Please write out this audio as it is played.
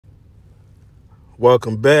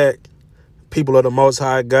Welcome back, people of the Most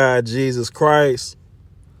High God, Jesus Christ.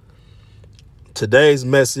 Today's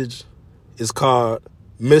message is called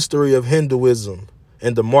Mystery of Hinduism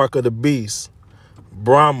and the Mark of the Beast,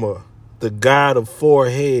 Bramha, the God of four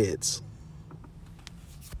heads.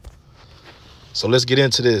 So let's get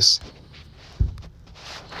into this.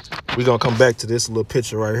 We're going to come back to this little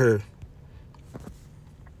picture right here.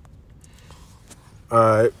 All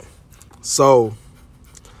right. So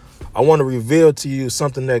I want to reveal to you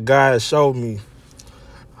something that God showed me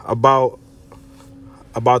about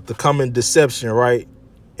the coming deception, right?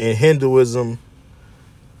 In Hinduism,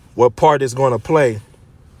 what part it's going to play.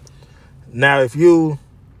 Now, if you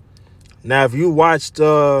watched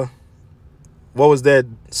what was that,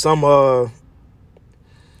 some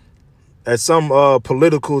at some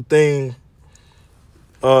political thing,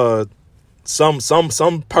 some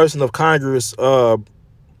person of Congress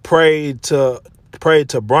prayed to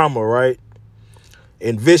Brahma, right?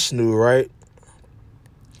 And Vishnu, right?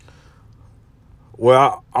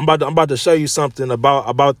 Well, I'm about to show you something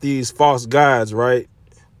about these false gods, right?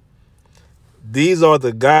 These are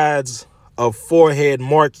the gods of forehead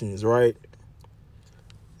markings, right?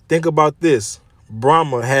 Think about this.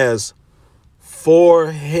 Brahma has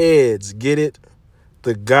four heads. Get it?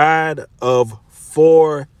 The god of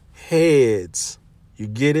four heads. You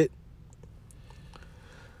get it?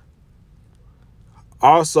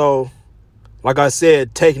 Also, like I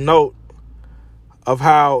said, take note of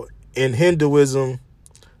how in Hinduism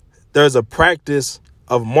there's a practice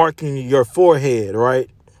of marking your forehead, right?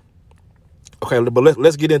 Okay, but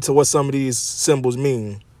let's get into what some of these symbols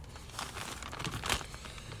mean.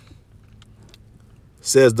 It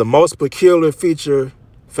says the most peculiar feature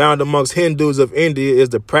found amongst Hindus of India is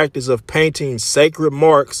the practice of painting sacred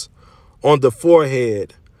marks on the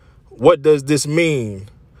forehead. What does this mean?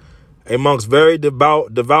 Amongst very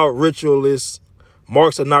devout ritualists,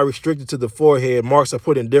 marks are not restricted to the forehead. Marks are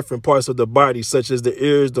put in different parts of the body, such as the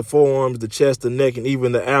ears, the forearms, the chest, the neck, and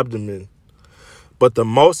even the abdomen. But the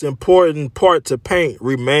most important part to paint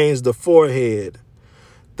remains the forehead.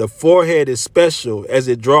 The forehead is special as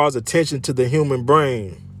it draws attention to the human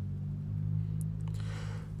brain.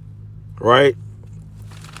 Right?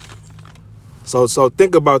 So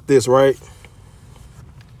think about this, right?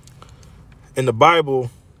 In the Bible,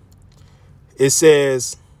 it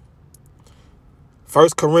says, 1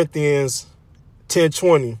 Corinthians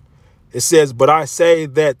 10:20, it says, but I say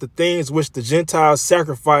that the things which the Gentiles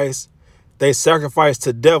sacrifice, they sacrifice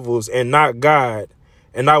to devils and not God.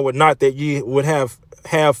 And I would not that ye would have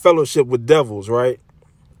fellowship with devils, right?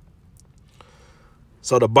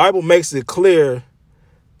 So the Bible makes it clear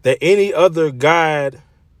that any other God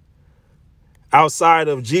outside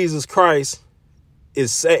of Jesus Christ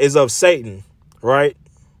is of Satan, right?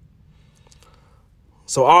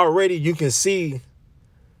 So already you can see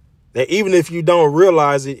that even if you don't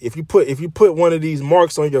realize it, if you put one of these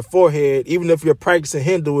marks on your forehead, even if you're practicing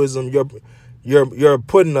Hinduism, you're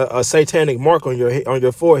putting a satanic mark on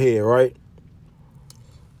your forehead, right?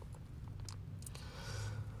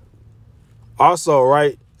 Also,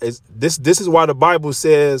 right, this is why the Bible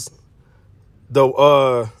says the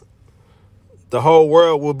whole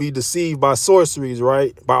world will be deceived by sorceries,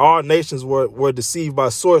 right? By all nations were deceived by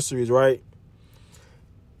sorceries, right?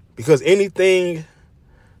 Because anything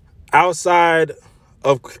outside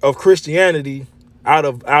of Christianity, out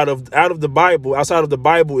of the Bible, outside of the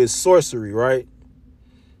Bible is sorcery, right?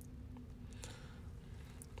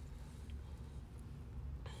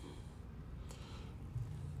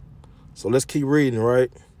 So let's keep reading,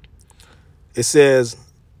 right? It says,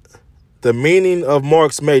 the meaning of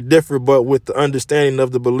marks may differ, but with the understanding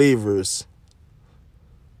of the believers.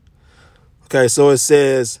 Okay, so it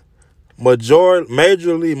says,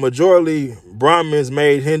 majorly Brahmins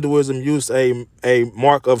made Hinduism use a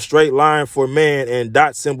mark of straight line for man and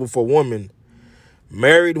dot symbol for woman.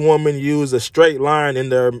 Married women use a straight line in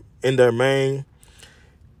their mane.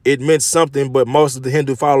 It meant something, but most of the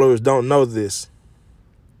Hindu followers don't know this,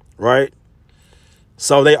 right?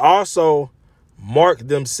 So they also mark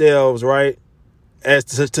themselves, right, as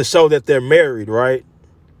to show that they're married, right?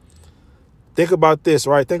 Think about this,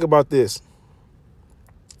 right? Think about this.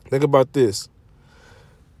 Think about this.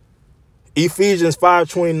 Ephesians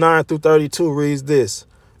 5:29-32 reads this.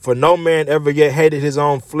 For no man ever yet hated his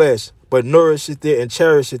own flesh, but nourisheth it and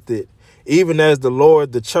cherisheth it, even as the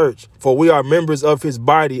Lord the church. For we are members of his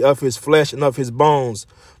body, of his flesh, and of his bones.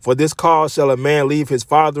 For this cause shall a man leave his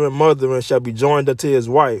father and mother, and shall be joined unto his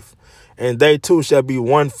wife, and they two shall be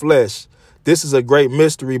one flesh. This is a great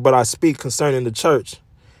mystery, but I speak concerning the church.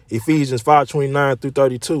 Ephesians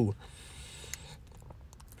 5:29-32.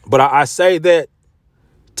 But I say that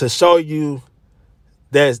to show you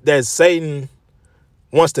that Satan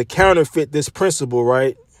wants to counterfeit this principle,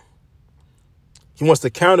 right? He wants to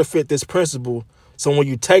counterfeit this principle. So when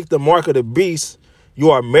you take the mark of the beast,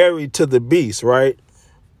 you are married to the beast, right?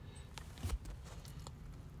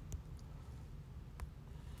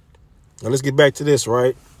 Now let's get back to this,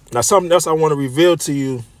 right? Now something else I want to reveal to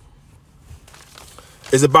you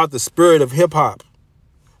is about the spirit of hip hop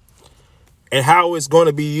and how it's going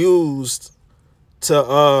to be used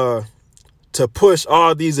to push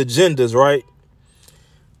all these agendas, right?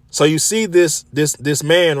 So you see this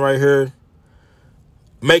man right here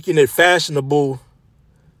making it fashionable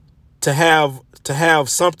to have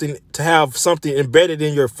something embedded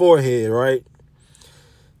in your forehead, right?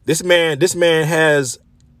 This man has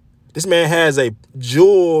a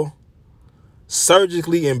jewel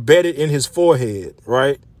surgically embedded in his forehead,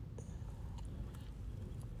 right?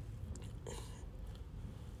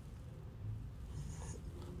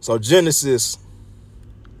 So Genesis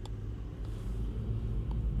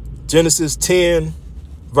 10,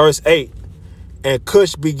 verse 8, and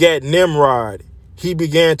Cush begat Nimrod. He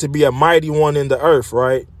began to be a mighty one in the earth,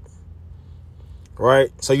 right? Right.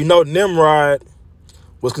 So you know Nimrod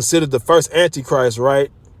was considered the first Antichrist, right?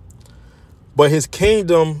 But his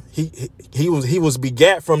kingdom, he was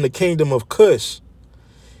begat from the kingdom of Cush.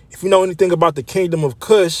 If you know anything about the kingdom of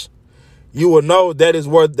Cush, you will know that is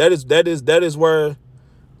the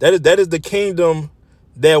kingdom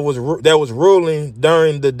that was ruling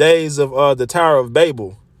during the days of the Tower of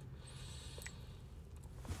Babel.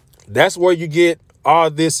 That's where you get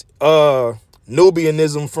all this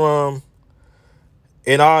Nubianism from,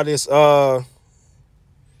 and all this Nubianness,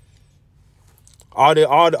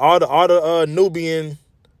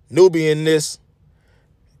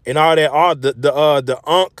 and all the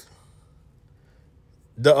Ankh,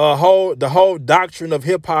 the whole doctrine of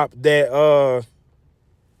hip hop that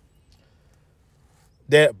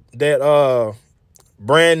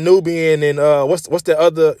Brand Nubian and what's the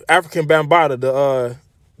other African Bambaataa,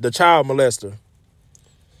 the child molester.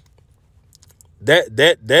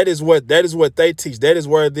 That is what they teach. That is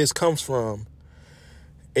where this comes from.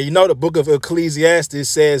 And you know the book of Ecclesiastes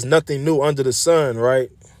says nothing new under the sun, right?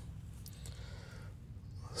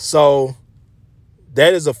 So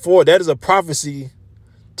that is a prophecy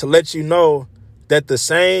to let you know that that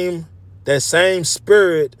same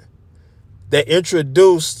spirit that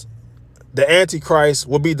introduced the Antichrist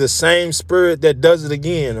will be the same spirit that does it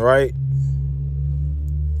again, right?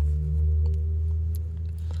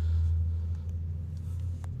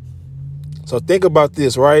 So think about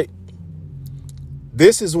this, right?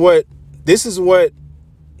 This is what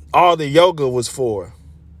all the yoga was for.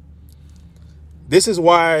 This is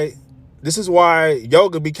why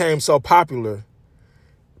yoga became so popular,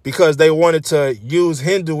 because they wanted to use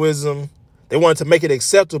Hinduism. They wanted to make it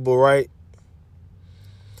acceptable, right?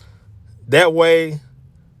 That way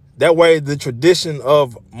the tradition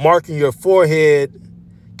of marking your forehead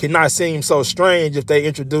cannot seem so strange if they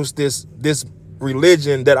introduce this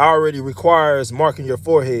religion that already requires marking your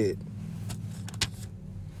forehead.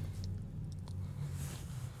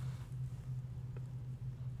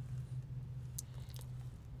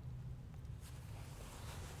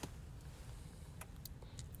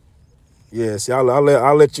 Yeah, see,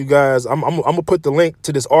 I'll let you guys. I'm gonna put the link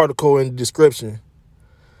to this article in the description.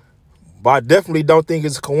 But I definitely don't think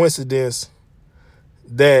it's a coincidence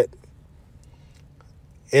that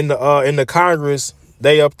in the Congress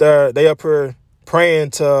they up here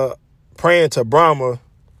praying to Bramha,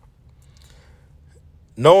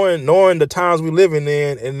 knowing the times we living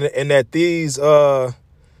in, and that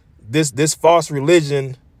this false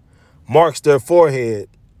religion marks their forehead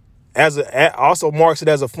also marks it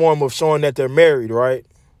as a form of showing that they're married, right?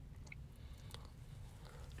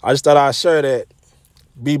 I just thought I'd share that.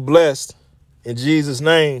 Be blessed in Jesus'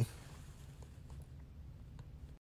 name.